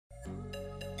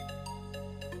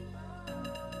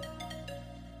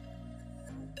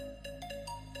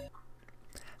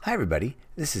Hi everybody,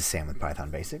 this is Sam with Python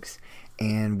Basics,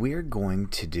 and we're going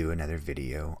to do another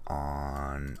video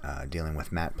on dealing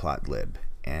with Matplotlib,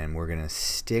 and we're going to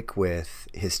stick with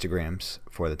histograms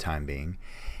for the time being.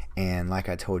 And like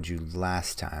I told you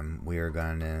last time, we are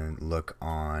going to look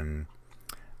on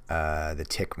the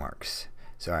tick marks.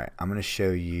 So alright, I'm going to show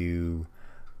you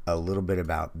a little bit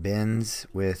about bins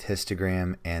with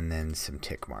histogram and then some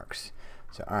tick marks.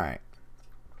 So alright.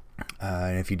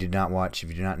 And if you did not watch, if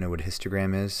you do not know what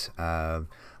histogram is,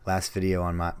 last video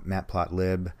on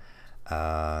Matplotlib,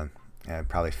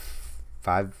 probably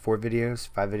five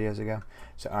videos ago.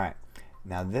 So alright,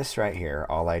 now this right here,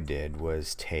 all I did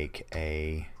was take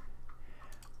a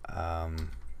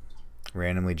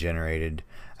randomly generated,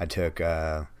 I did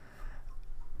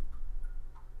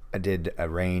a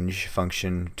range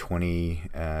function, 20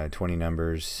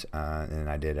 numbers, and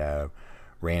I did a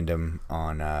random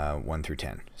on 1 through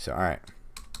 10. So alright,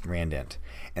 randint.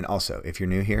 And also, if you're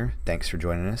new here, thanks for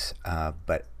joining us,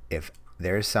 but if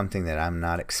there's something that I'm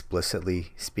not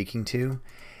explicitly speaking to,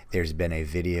 there's been a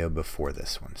video before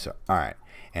this one. So alright,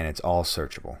 and it's all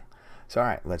searchable. So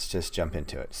alright, let's just jump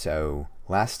into it. So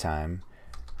last time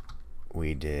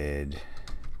we did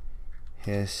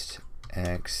hist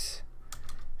x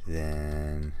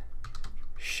then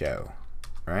show,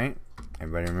 right?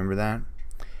 Everybody remember that?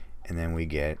 And then we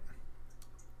get,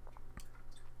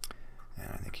 and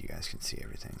I think you guys can see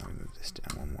everything. Let me move this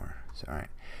down one more. So alright,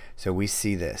 so we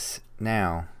see this.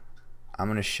 Now I'm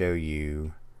going to show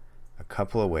you a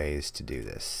couple of ways to do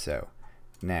this. So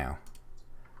now,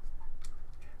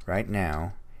 right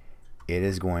now, it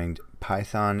is going to,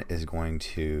 Python is going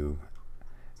to,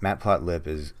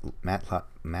 Matplotlib,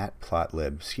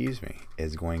 excuse me,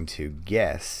 is going to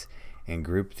guess and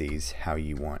group these how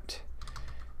you want.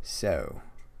 So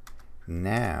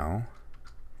now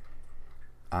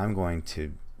I'm going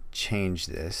to change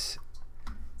this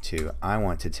to, I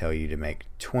want to tell you to make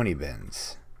 20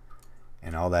 bins,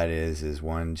 and all that is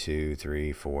 1, 2,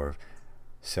 3, 4,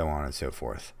 so on and so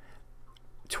forth.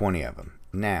 20 of them.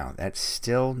 Now that's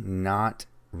still not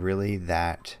really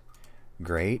that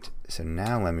great, so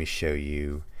now let me show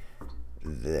you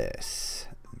this,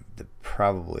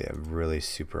 probably a really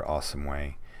super awesome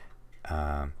way,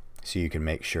 so you can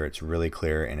make sure it's really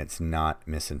clear and it's not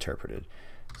misinterpreted.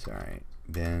 So alright,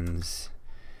 bins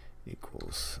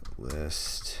equals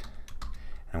list.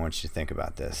 I want you to think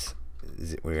about this.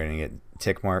 We're going to get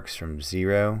tick marks from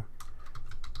 0.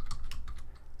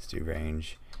 Let's do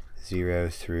range 0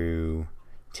 through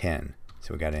 10.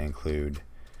 So we got to include,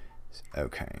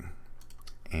 okay,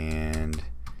 and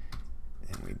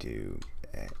then we do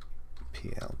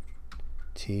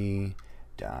plt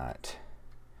dot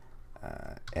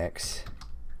x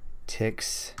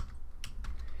ticks,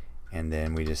 and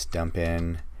then we just dump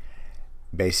in,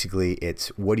 basically it's,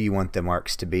 what do you want the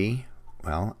marks to be?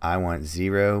 Well, I want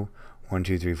 0, 1,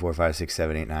 2, 3, 4, 5, 6,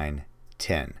 7, 8, 9,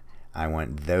 10. I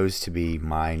want those to be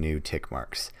my new tick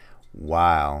marks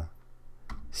while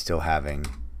still having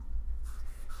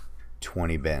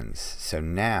 20 bins. So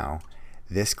now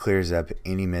this clears up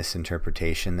any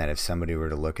misinterpretation that if somebody were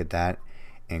to look at that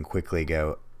and quickly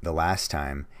go, the last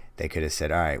time they could have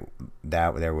said, alright,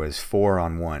 that there was 4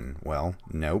 on 1. Well,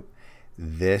 nope.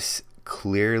 This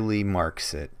clearly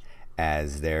marks it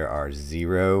as there are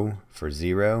 0 for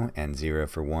 0 and 0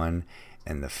 for 1,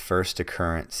 and the first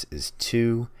occurrence is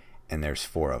 2, and there's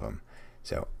 4 of them.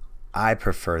 So I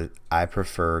prefer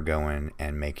going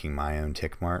and making my own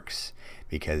tick marks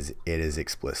because it is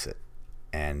explicit,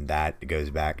 and that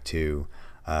goes back to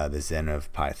the Zen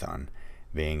of Python,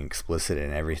 being explicit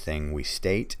in everything we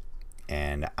state,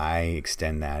 and I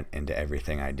extend that into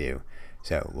everything I do.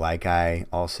 So like I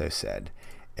also said,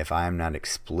 if I'm not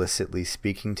explicitly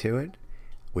speaking to it,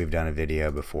 we've done a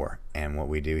video before, and what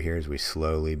we do here is we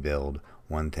slowly build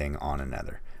one thing on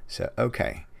another. So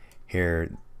okay,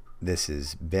 here this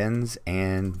is bins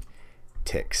and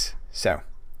ticks. So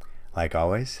like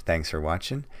always, thanks for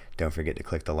watching. Don't forget to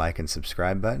click the like and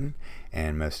subscribe button,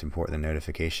 and most important, the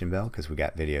notification bell, because we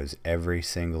got videos every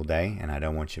single day and I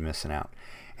don't want you missing out.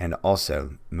 And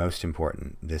also, most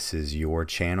important, this is your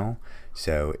channel,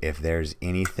 so if there's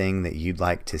anything that you'd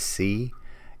like to see,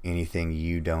 anything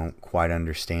you don't quite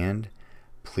understand,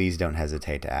 please don't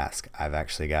hesitate to ask. I've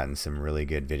actually gotten some really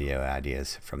good video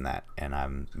ideas from that, and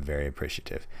I'm very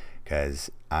appreciative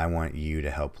because I want you to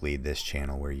help lead this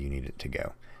channel where you need it to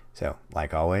go. So,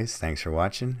 like always, thanks for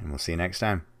watching, and we'll see you next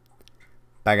time.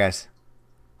 Bye, guys.